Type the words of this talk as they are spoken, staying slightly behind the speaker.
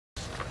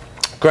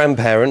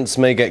Grandparents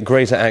may get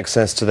greater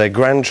access to their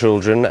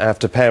grandchildren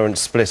after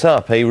parents split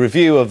up. A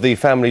review of the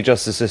family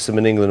justice system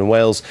in England and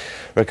Wales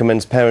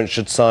recommends parents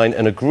should sign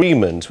an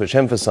agreement which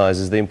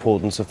emphasises the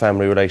importance of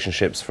family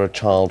relationships for a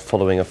child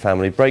following a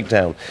family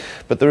breakdown.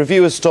 But the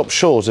review has stopped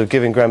short of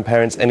giving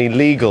grandparents any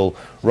legal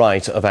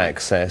right of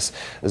access.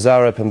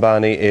 Zahra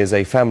Pabini is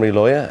a family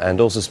lawyer and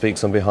also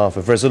speaks on behalf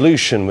of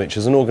Resolution, which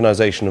is an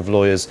organisation of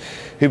lawyers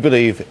who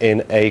believe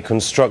in a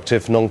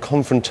constructive,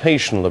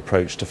 non-confrontational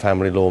approach to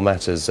family law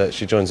matters.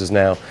 She joins us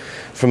now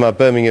from our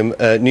Birmingham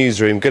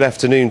newsroom. Good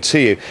afternoon to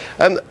you.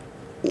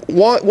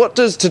 What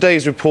does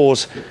today's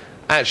report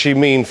actually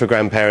mean for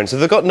grandparents?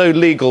 Have they got no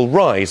legal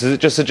right? Is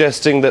it just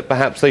suggesting that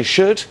perhaps they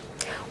should?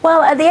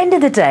 Well, at the end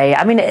of the day,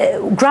 I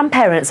mean,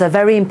 grandparents are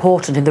very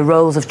important in the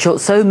roles of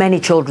so many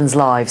children's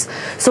lives.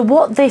 So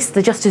what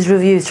the Justice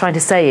Review is trying to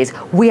say is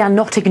we are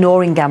not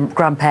ignoring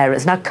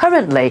grandparents. Now,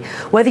 currently,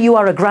 whether you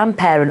are a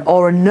grandparent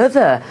or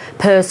another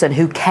person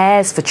who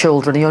cares for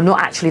children and you're not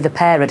actually the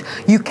parent,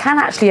 you can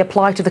actually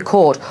apply to the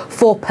court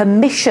for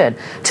permission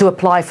to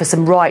apply for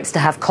some rights to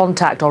have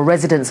contact or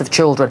residence of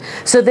children.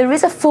 So there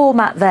is a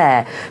format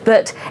there,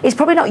 but it's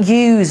probably not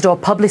used or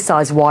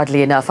publicised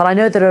widely enough. And I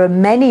know there are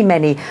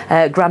many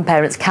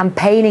grandparents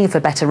campaigning for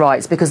better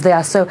rights because they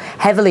are so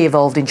heavily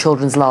involved in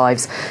children's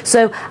lives.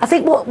 So I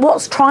think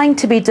what's trying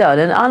to be done,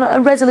 and a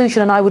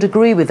Resolution, and I would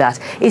agree with that,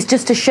 is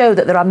just to show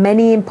that there are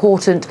many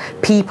important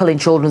people in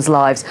children's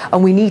lives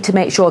and we need to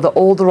make sure that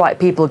all the right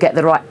people get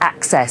the right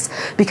access.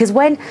 Because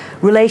when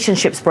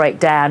relationships break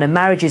down and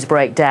marriages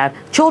break down,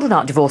 children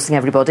aren't divorcing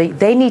everybody.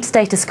 They need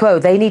status quo,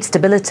 they need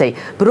stability.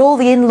 But all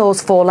the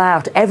in-laws fall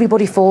out,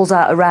 everybody falls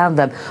out around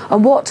them.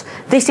 And what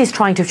this is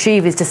trying to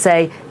achieve is to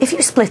say, if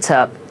you split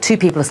up, two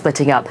people are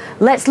splitting up,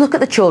 let's look at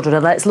the children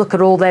and let's look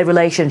at all their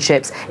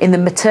relationships in the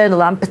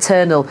maternal and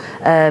paternal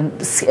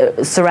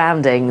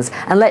surroundings,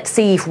 and let's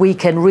see if we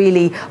can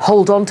really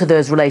hold on to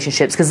those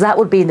relationships, because that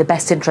would be in the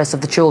best interest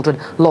of the children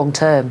long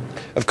term.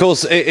 Of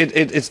course,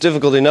 it's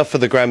difficult enough for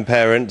the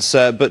grandparents,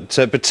 but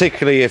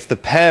particularly if the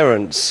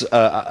parents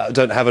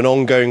don't have an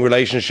ongoing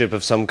relationship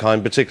of some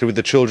kind, particularly with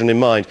the children in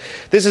mind.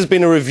 This has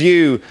been a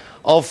review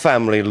of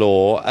family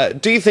law.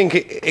 Do you think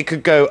it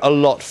could go a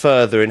lot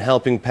further in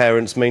helping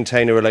parents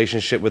maintain a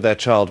relationship with their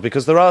child?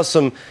 Because there are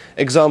some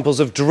examples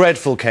of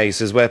dreadful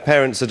cases where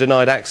parents are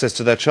denied access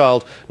to their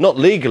child, not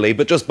legally,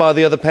 but just by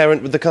the other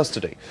parent with the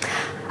custody.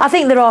 I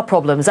think there are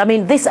problems. I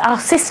mean, our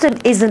system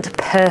isn't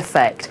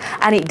perfect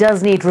and it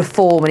does need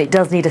reform and it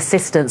does need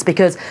assistance,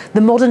 because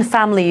the modern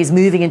family is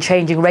moving and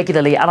changing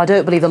regularly, and I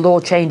don't believe the law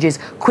changes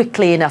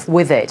quickly enough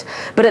with it.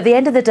 But at the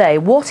end of the day,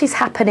 what is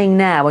happening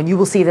now, and you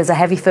will see there's a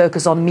heavy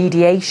focus on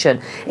mediation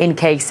in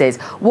cases,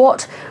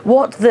 what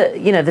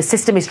the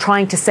system is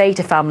trying to say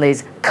to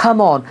families: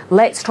 come on,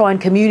 let's try and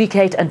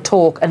communicate and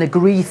talk and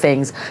agree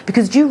things.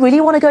 Because do you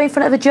really want to go in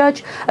front of a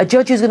judge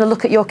who's going to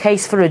look at your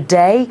case for a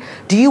day?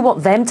 Do you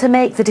want them to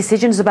make the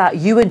decisions about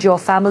you and your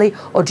family,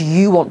 or do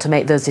you want to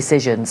make those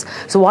decisions?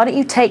 So why don't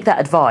you take that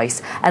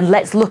advice and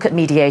let's look at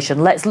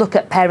mediation, let's look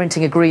at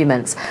parenting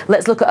agreements,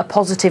 let's look at a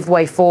positive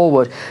way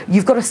forward.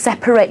 You've got to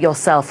separate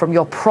yourself from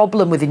your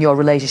problem within your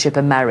relationship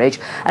and marriage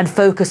and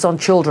focus on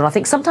children. I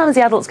think sometimes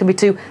the adults can be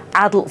too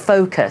adult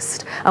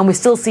focused and we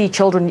still see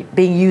children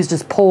being used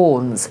as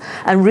pawns,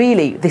 and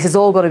really this has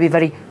all got to be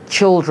very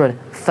children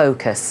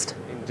focused.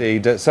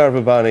 Indeed. Zahra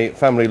Pabini,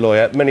 family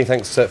lawyer, many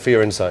thanks for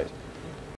your insight.